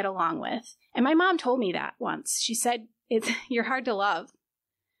or to get along with. And my mom told me that once. She said, you're hard to love.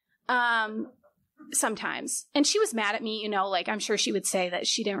 Sometimes. And she was mad at me, like, I'm sure she would say that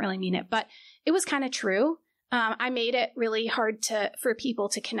she didn't really mean it, but it was kind of true. I made it really hard for people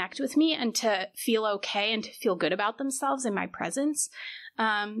to connect with me and to feel okay and to feel good about themselves in my presence.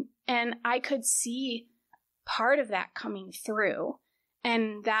 And I could see part of that coming through.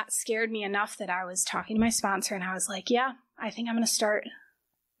 And that scared me enough that I was talking to my sponsor and I was like, yeah, I think I'm going to start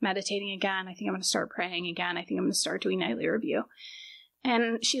meditating again. I think I'm going to start praying again. I think I'm going to start doing nightly review.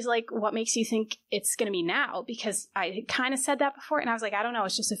 And she's like, what makes you think it's going to be now? Because I had kind of said that before. And I was like, I don't know.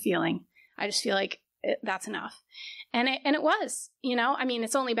 It's just a feeling. I just feel like that's enough. And it was, I mean,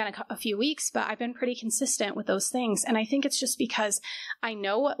 it's only been a few weeks, but I've been pretty consistent with those things. And I think it's just because I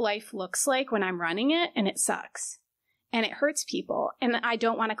know what life looks like when I'm running it, and it sucks and it hurts people. And I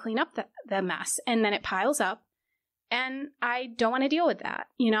don't want to clean up the mess. And then it piles up and I don't want to deal with that,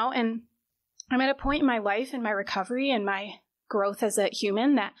 and I'm at a point in my life and my recovery and my growth as a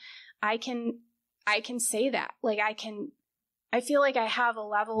human that I can say that, like, I feel like I have a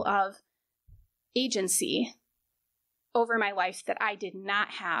level of agency over my life that I did not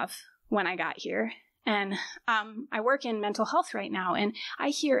have when I got here. And I work in mental health right now, and I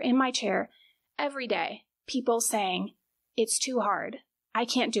hear in my chair every day people saying, it's too hard. I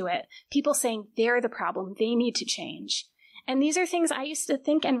can't do it. People saying they're the problem. They need to change. And these are things I used to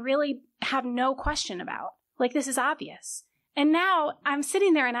think and really have no question about. Like, this is obvious. And now I'm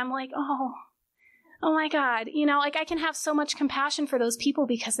sitting there and I'm like, oh my God, like, I can have so much compassion for those people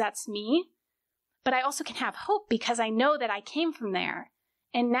because that's me. But I also can have hope because I know that I came from there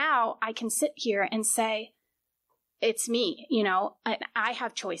And now I can sit here and say, it's me, and I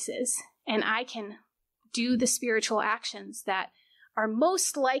have choices, and I can do the spiritual actions that are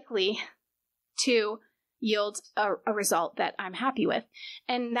most likely to yield a result that I'm happy with.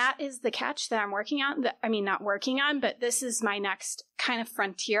 And that is the catch that I'm working on. Not working on, but this is my next kind of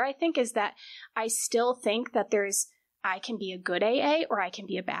frontier, I think, is that I still think that I can be a good AA or I can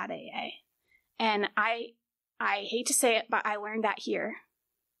be a bad AA. And I hate to say it, but I learned that here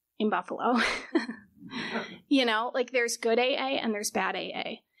in Buffalo. There's good AA and there's bad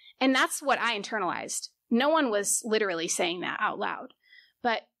AA. And that's what I internalized. No one was literally saying that out loud.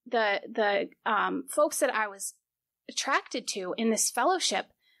 But the folks that I was attracted to in this fellowship,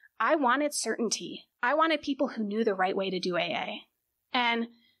 I wanted certainty. I wanted people who knew the right way to do AA. And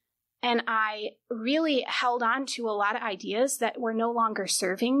I really held on to a lot of ideas that were no longer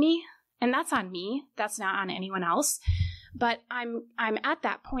serving me. And that's on me. That's not on anyone else. But I'm at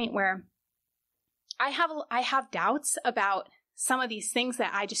that point where I have doubts about some of these things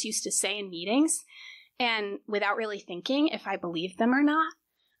that I just used to say in meetings, and without really thinking if I believed them or not.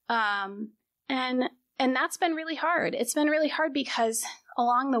 And that's been really hard. It's been really hard because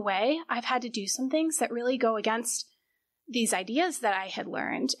along the way, I've had to do some things that really go against these ideas that I had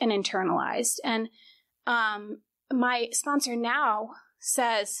learned and internalized. And my sponsor now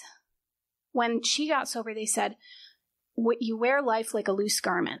says, when she got sober, they said, you wear life like a loose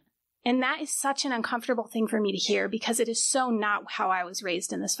garment. And that is such an uncomfortable thing for me to hear because it is so not how I was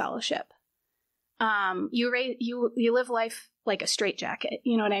raised in this fellowship. You live life like a straitjacket.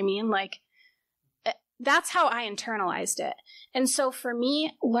 You know what I mean? Like, that's how I internalized it. And so for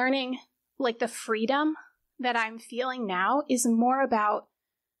me, learning like the freedom that I'm feeling now is more about,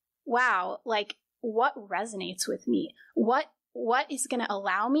 wow, like what resonates with me? What is going to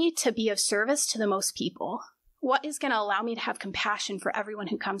allow me to be of service to the most people? What is going to allow me to have compassion for everyone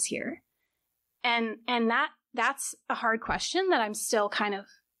who comes here? And that's a hard question that I'm still kind of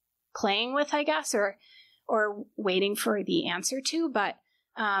playing with, I guess, or waiting for the answer to. But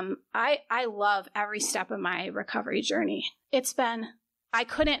I love every step of my recovery journey. It's been, I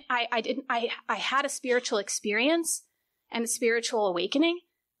had a spiritual experience and a spiritual awakening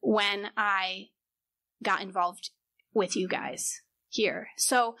when I got involved with you guys here.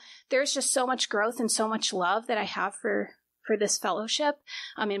 So there's just so much growth and so much love that I have for this fellowship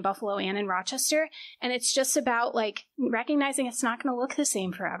in Buffalo and in Rochester. And it's just about like recognizing it's not going to look the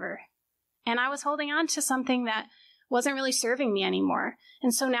same forever. And I was holding on to something that wasn't really serving me anymore.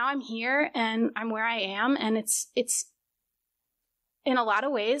 And so now I'm here and I'm where I am. And it's in a lot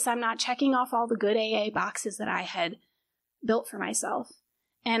of ways, I'm not checking off all the good AA boxes that I had built for myself.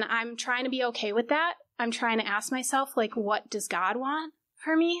 And I'm trying to be okay with that. I'm trying to ask myself, like, what does God want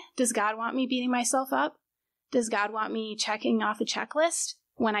for me? Does God want me beating myself up? Does God want me checking off a checklist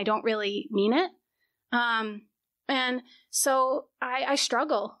when I don't really mean it? And so I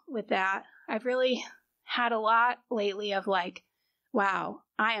struggle with that. I've really had a lot lately of like, wow,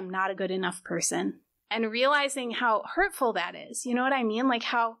 I am not a good enough person. And realizing how hurtful that is. You know what I mean? Like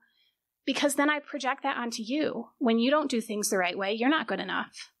how, because then I project that onto you. When you don't do things the right way, you're not good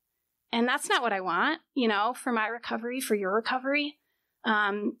enough. And that's not what I want, for my recovery, for your recovery.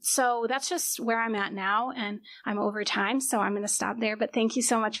 So that's just where I'm at now, and I'm over time, so I'm going to stop there. But thank you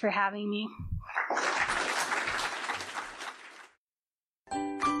so much for having me.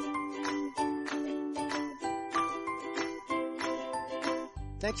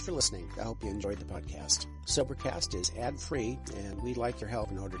 Thanks for listening. I hope you enjoyed the podcast. Sobercast is ad-free, and we'd like your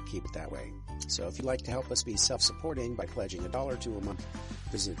help in order to keep it that way. So if you'd like to help us be self-supporting by pledging $1 or $2 a month,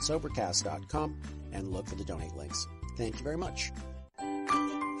 visit Sobercast.com and look for the donate links. Thank you very much.